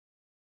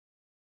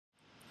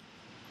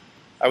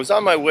I was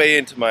on my way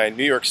into my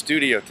New York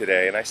studio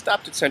today, and I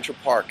stopped at Central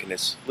Park in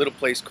this little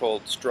place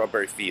called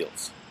Strawberry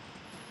Fields.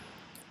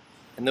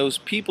 And those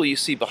people you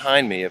see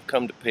behind me have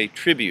come to pay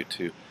tribute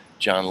to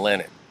John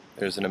Lennon.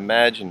 There's an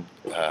imagined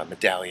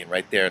medallion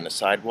right there on the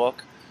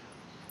sidewalk.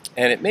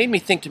 And it made me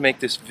think to make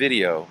this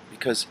video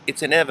because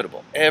it's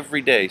inevitable.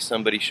 Every day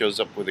somebody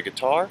shows up with a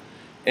guitar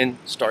and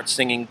starts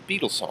singing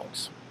Beatles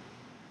songs.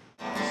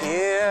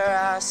 Here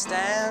I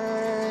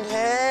stand,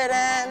 head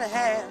and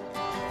hand,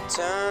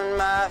 turn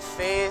my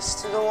face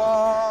to the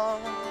wall.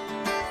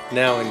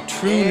 Now, in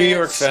true New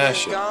York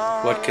fashion,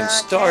 what can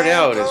start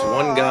out as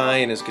one guy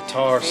and his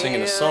guitar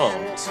singing a song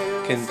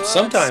can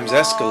sometimes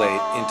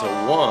escalate into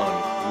one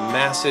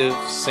massive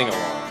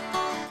sing-along.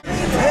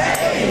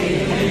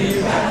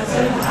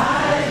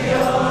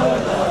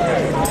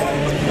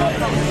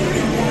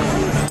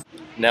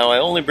 Now, I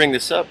only bring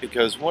this up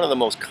because one of the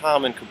most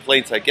common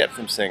complaints I get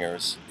from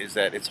singers is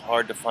that it's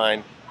hard to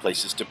find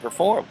places to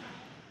perform.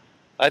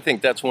 I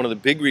think that's one of the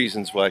big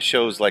reasons why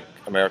shows like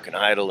American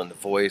Idol and The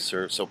Voice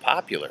are so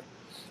popular.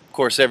 Of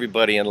course,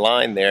 everybody in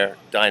line there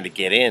dying to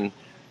get in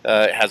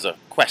has a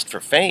quest for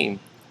fame,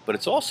 but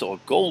it's also a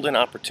golden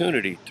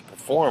opportunity to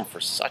perform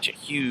for such a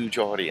huge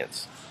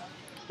audience.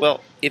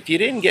 Well, if you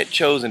didn't get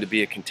chosen to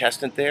be a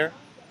contestant there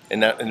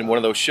in one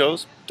of those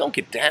shows, don't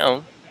get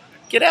down.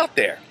 Get out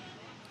there.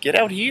 Get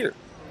out here.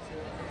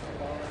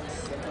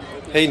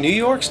 Hey, New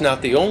York's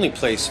not the only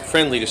place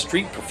friendly to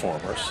street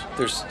performers.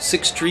 There's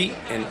 6th Street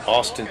in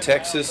Austin,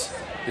 Texas.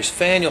 There's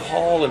Faneuil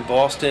Hall in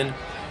Boston,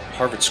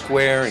 Harvard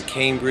Square in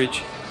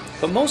Cambridge.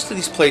 But most of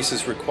these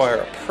places require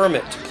a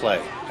permit to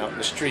play out in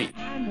the street.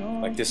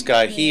 Like this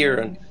guy here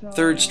on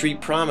 3rd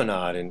Street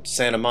Promenade in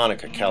Santa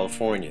Monica,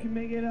 California.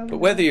 But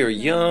whether you're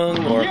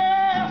young or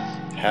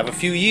have a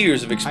few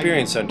years of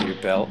experience under your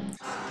belt,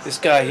 this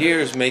guy here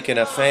is making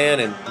a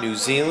fan in New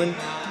Zealand,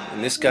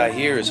 and this guy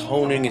here is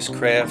honing his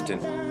craft in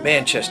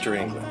Manchester,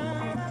 England.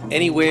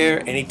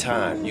 Anywhere,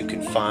 anytime, you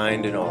can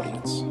find an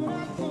audience.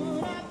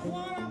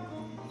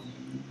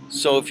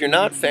 So if you're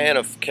not a fan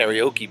of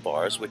karaoke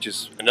bars, which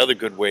is another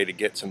good way to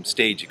get some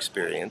stage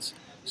experience,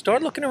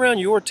 start looking around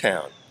your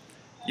town.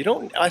 You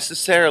don't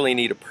necessarily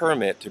need a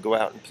permit to go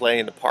out and play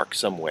in the park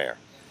somewhere.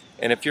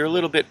 And if you're a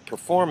little bit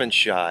performance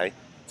shy,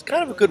 it's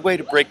kind of a good way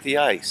to break the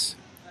ice.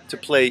 To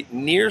play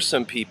near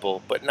some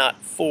people, but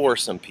not for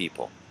some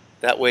people.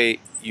 That way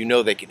you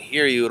know they can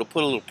hear you, it'll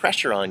put a little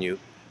pressure on you,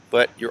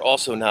 but you're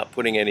also not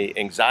putting any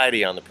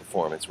anxiety on the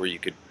performance where you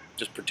could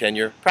just pretend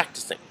you're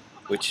practicing,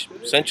 which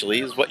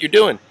essentially is what you're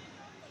doing.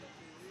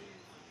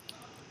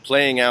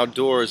 Playing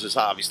outdoors is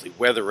obviously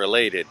weather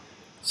related,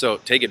 so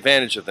take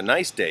advantage of the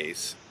nice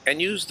days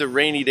and use the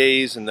rainy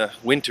days and the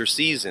winter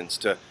seasons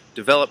to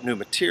develop new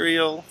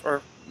material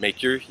or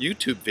make your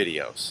YouTube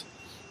videos.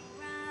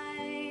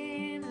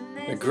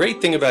 The great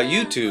thing about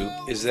YouTube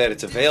is that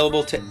it's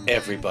available to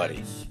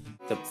everybody.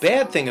 The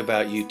bad thing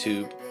about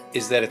YouTube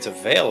is that it's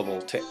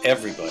available to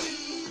everybody.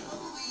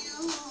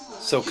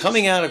 So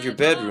coming out of your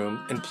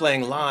bedroom and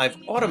playing live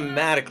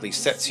automatically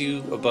sets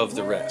you above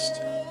the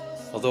rest.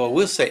 Although I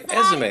will say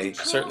Esme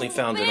certainly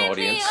found an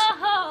audience,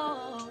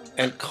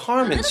 and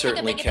Carmen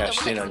certainly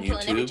cashed in on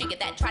YouTube.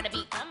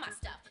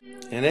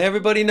 And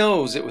everybody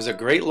knows it was a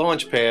great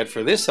launch pad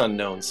for this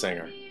unknown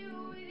singer.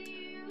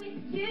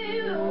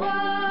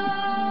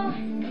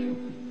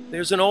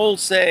 There's an old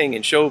saying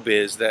in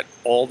showbiz that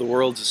all the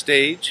world's a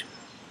stage,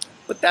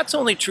 but that's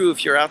only true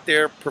if you're out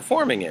there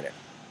performing in it.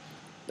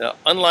 Now,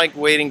 unlike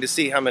waiting to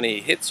see how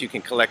many hits you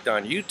can collect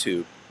on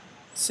YouTube,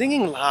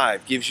 singing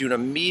live gives you an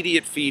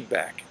immediate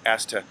feedback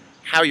as to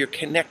how you're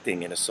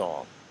connecting in a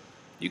song.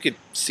 You could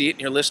see it in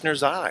your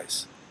listener's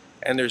eyes,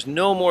 and there's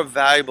no more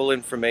valuable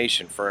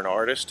information for an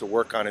artist to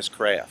work on his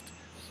craft.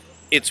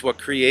 It's what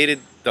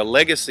created the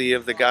legacy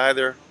of the guy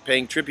they're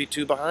paying tribute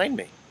to behind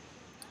me.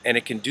 And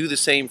it can do the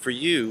same for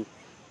you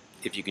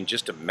if you can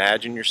just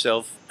imagine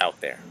yourself out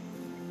there.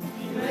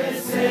 They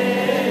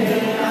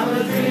say I'm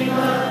a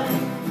dreamer,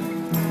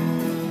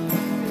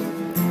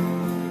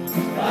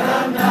 but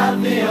I'm not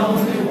the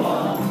only one.